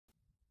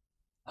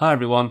Hi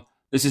everyone,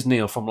 this is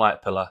Neil from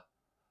Lightpillar.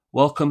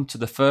 Welcome to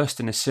the first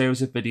in a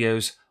series of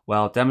videos where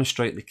I'll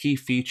demonstrate the key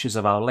features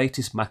of our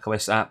latest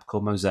macOS app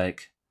called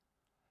Mosaic.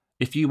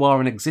 If you are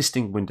an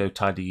existing Window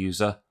Tidy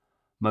user,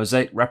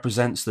 Mosaic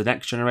represents the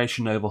next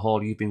generation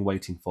overhaul you've been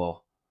waiting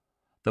for.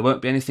 There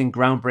won't be anything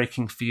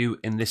groundbreaking for you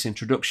in this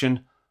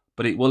introduction,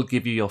 but it will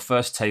give you your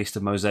first taste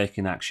of Mosaic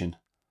in action.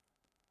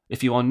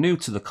 If you are new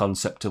to the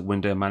concept of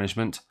window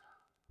management,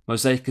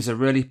 Mosaic is a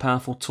really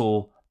powerful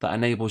tool that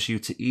enables you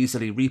to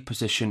easily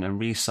reposition and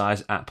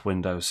resize app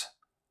windows.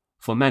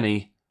 For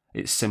many,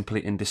 it's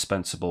simply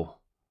indispensable.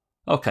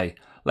 Okay,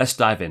 let's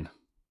dive in.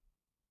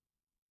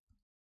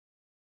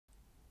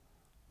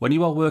 When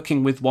you are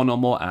working with one or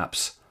more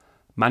apps,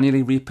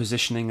 manually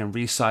repositioning and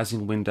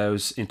resizing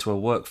windows into a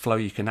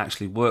workflow you can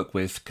actually work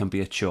with can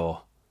be a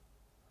chore.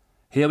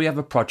 Here we have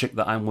a project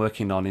that I'm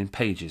working on in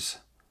Pages.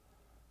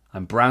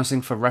 I'm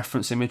browsing for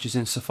reference images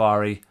in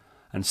Safari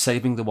and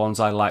saving the ones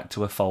I like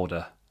to a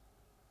folder.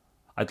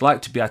 I'd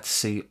like to be able to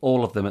see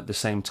all of them at the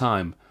same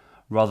time,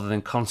 rather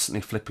than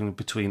constantly flipping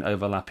between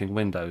overlapping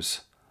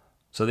windows.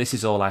 So this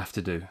is all I have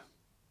to do.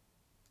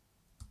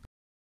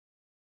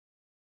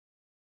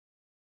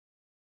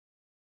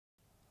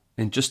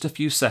 In just a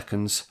few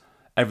seconds,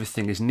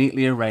 everything is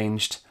neatly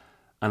arranged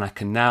and I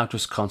can now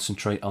just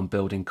concentrate on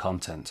building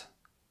content.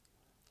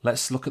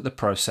 Let's look at the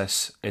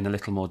process in a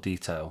little more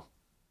detail.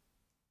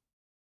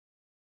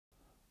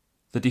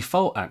 The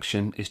default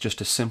action is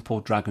just a simple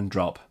drag and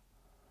drop.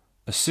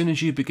 As soon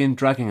as you begin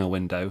dragging a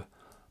window,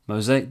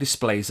 Mosaic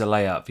displays a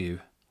layout view.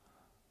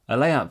 A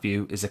layout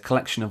view is a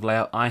collection of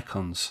layout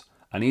icons,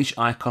 and each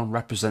icon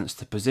represents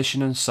the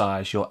position and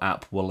size your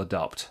app will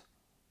adopt.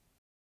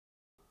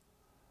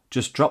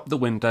 Just drop the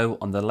window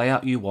on the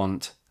layout you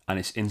want and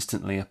it's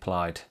instantly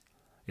applied.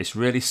 It's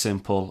really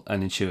simple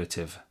and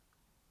intuitive.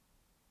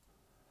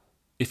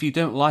 If you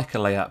don't like a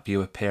layout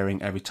view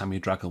appearing every time you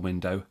drag a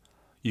window,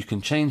 you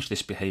can change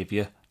this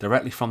behaviour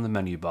directly from the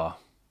menu bar.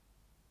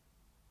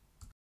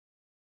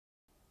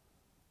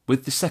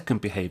 With the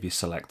second behaviour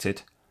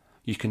selected,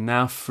 you can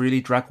now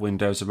freely drag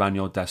windows around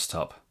your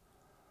desktop.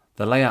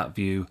 The layout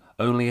view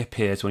only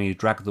appears when you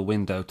drag the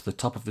window to the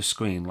top of the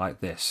screen like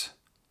this.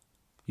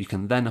 You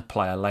can then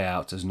apply a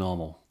layout as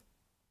normal.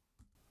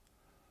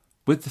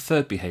 With the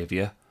third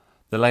behaviour,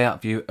 the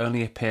layout view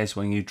only appears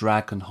when you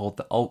drag and hold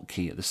the Alt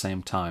key at the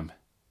same time.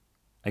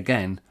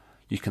 Again,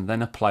 you can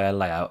then apply a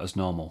layout as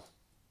normal.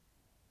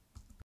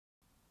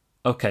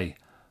 Okay,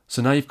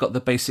 so now you've got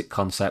the basic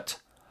concept.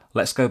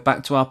 Let's go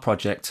back to our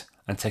project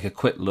and take a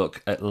quick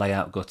look at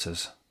layout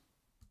gutters.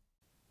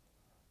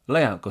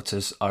 Layout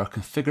gutters are a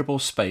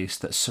configurable space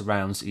that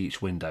surrounds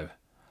each window.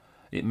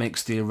 It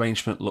makes the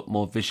arrangement look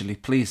more visually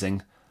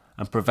pleasing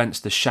and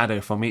prevents the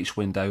shadow from each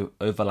window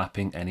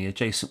overlapping any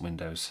adjacent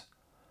windows.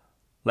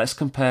 Let's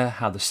compare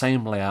how the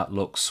same layout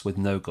looks with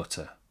no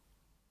gutter.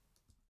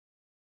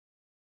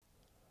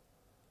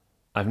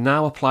 I've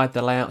now applied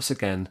the layouts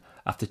again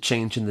after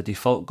changing the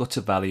default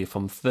gutter value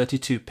from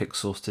 32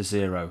 pixels to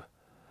 0.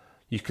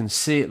 You can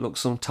see it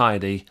looks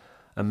untidy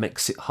and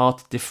makes it hard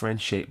to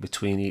differentiate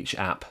between each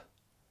app.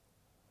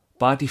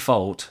 By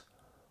default,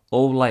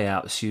 all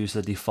layouts use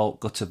the default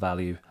gutter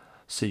value,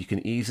 so you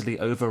can easily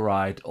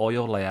override all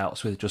your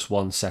layouts with just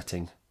one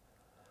setting.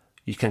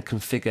 You can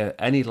configure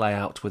any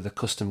layout with a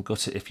custom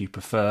gutter if you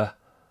prefer,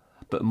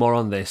 but more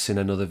on this in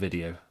another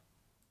video.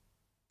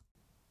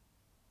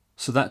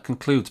 So that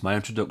concludes my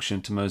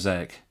introduction to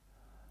Mosaic.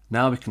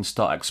 Now we can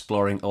start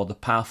exploring all the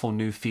powerful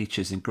new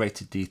features in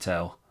greater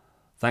detail.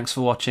 Thanks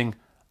for watching,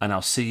 and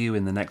I'll see you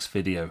in the next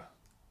video.